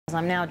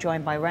I'm now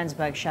joined by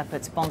Rensburg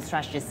Sheppards bond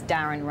strategist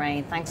Darren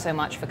Ruane. Thanks so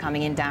much for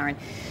coming in, Darren.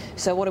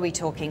 So what are we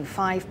talking?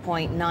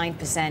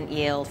 5.9%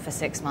 yield for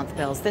 6-month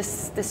bills.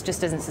 This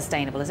just isn't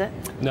sustainable, is it?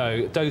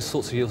 No, those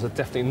sorts of yields are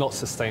definitely not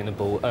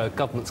sustainable.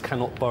 Governments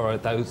cannot borrow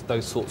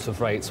those sorts of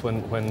rates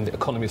when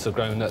economies are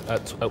growing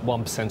at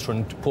 1%, or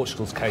in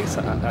Portugal's case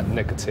at a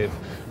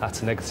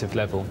negative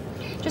level.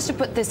 Just to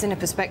put this into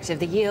perspective,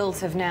 the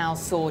yields have now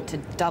soared to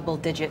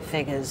double-digit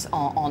figures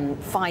on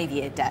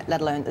 5-year debt,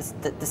 let alone the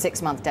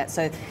 6-month debt.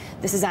 So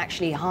this is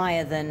actually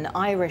higher than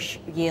Irish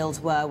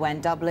yields were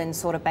when Dublin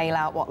sort of bailed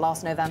out,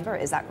 last November?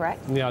 Is that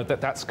correct? Yeah,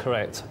 that's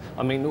correct.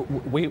 I mean,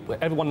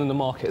 everyone in the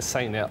market is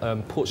saying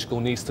that Portugal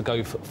needs to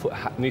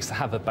needs to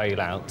have a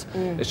bailout.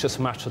 It's just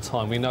a matter of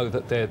time. We know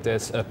that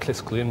there's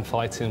political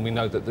infighting. We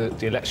know that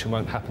the election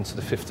won't happen to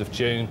the 5th of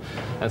June,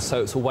 and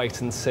so it's a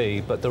wait and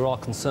see. But there are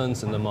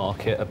concerns in the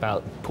market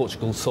about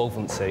Portugal's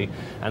solvency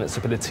and its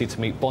ability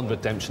to meet bond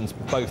redemptions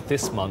both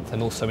this month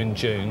and also in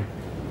June.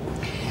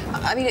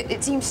 I mean,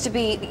 it seems to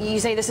be, you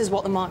say this is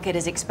what the market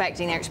is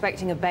expecting. They're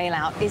expecting a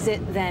bailout. Is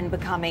it then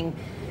becoming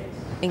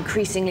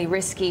increasingly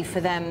risky for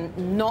them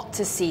not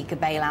to seek a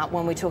bailout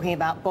when we're talking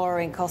about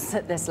borrowing costs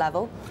at this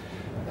level?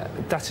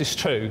 That is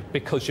true,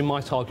 because you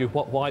might argue,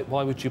 why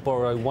would you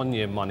borrow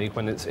 1-year money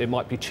when it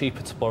might be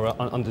cheaper to borrow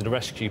under the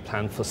rescue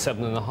plan for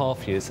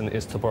 7.5 years than it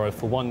is to borrow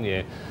for 1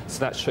 year? So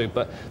that's true.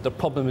 But the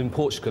problem in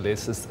Portugal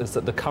is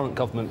that the current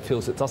government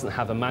feels it doesn't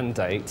have a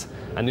mandate,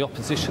 and the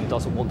opposition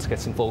doesn't want to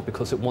get involved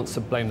because it wants to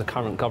blame the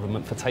current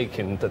government for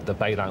taking the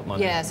bailout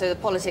money. Yeah, so the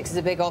politics is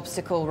a big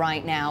obstacle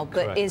right now.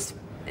 But correct.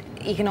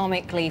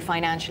 Economically,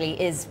 financially,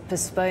 is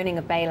postponing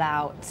a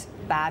bailout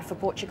bad for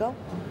Portugal?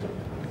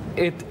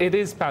 It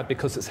is bad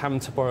because it's having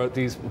to borrow at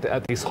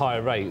these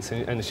higher rates,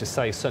 and as you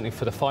say, certainly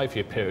for the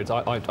 5-year period,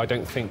 I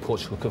don't think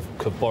Portugal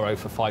could borrow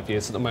for 5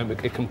 years. At the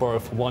moment, it can borrow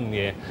for 1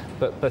 year,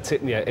 but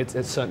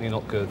it's certainly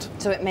not good.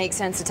 So it makes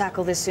sense to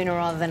tackle this sooner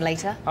rather than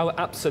later? Oh,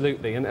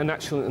 absolutely. And in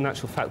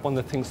actual fact, one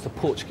of the things the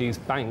Portuguese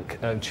bank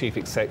chief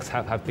execs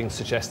have been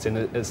suggesting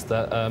is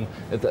that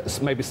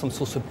maybe some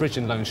sort of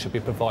bridging loan should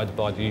be provided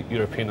by the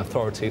European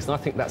authorities, and I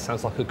think that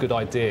sounds like a good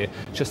idea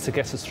just to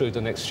get us through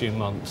the next few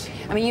months.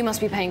 I mean, you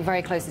must be paying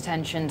very close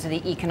attention to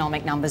the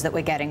economic numbers that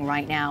we're getting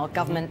right now.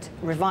 Government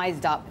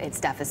revised up its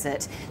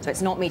deficit, so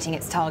it's not meeting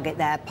its target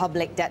there.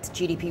 Public debt to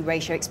GDP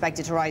ratio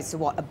expected to rise to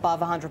what, above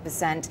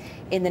 100%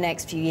 in the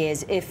next few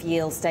years if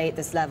yields stay at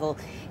this level,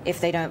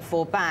 if they don't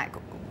fall back.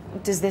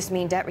 Does this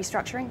mean debt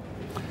restructuring?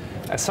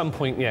 At some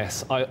point,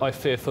 yes. I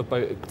fear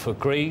for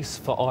Greece,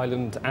 for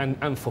Ireland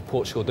and for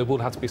Portugal, there will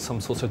have to be some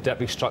sort of debt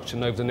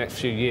restructuring over the next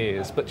few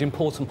years. But the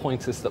important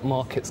point is that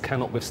markets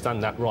cannot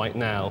withstand that right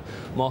now.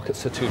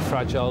 Markets are too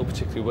fragile,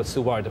 particularly we're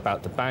still worried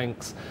about the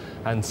banks.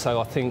 And so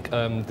I think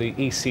the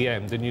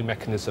ECM, the new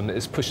mechanism,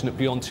 is pushing it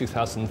beyond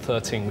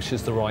 2013, which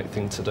is the right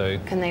thing to do.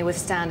 Can they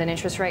withstand an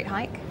interest rate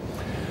hike?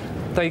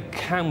 They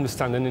can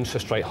withstand an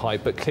interest rate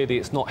hike, but clearly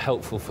it's not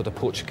helpful for the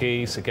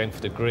Portuguese, again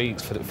for the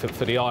Greeks, for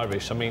the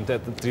Irish. I mean,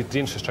 the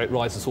interest rate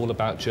rise is all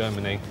about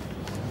Germany.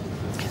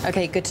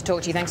 OK, good to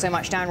talk to you. Thanks so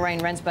much, Darren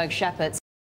Ruane, Rensburg Sheppards.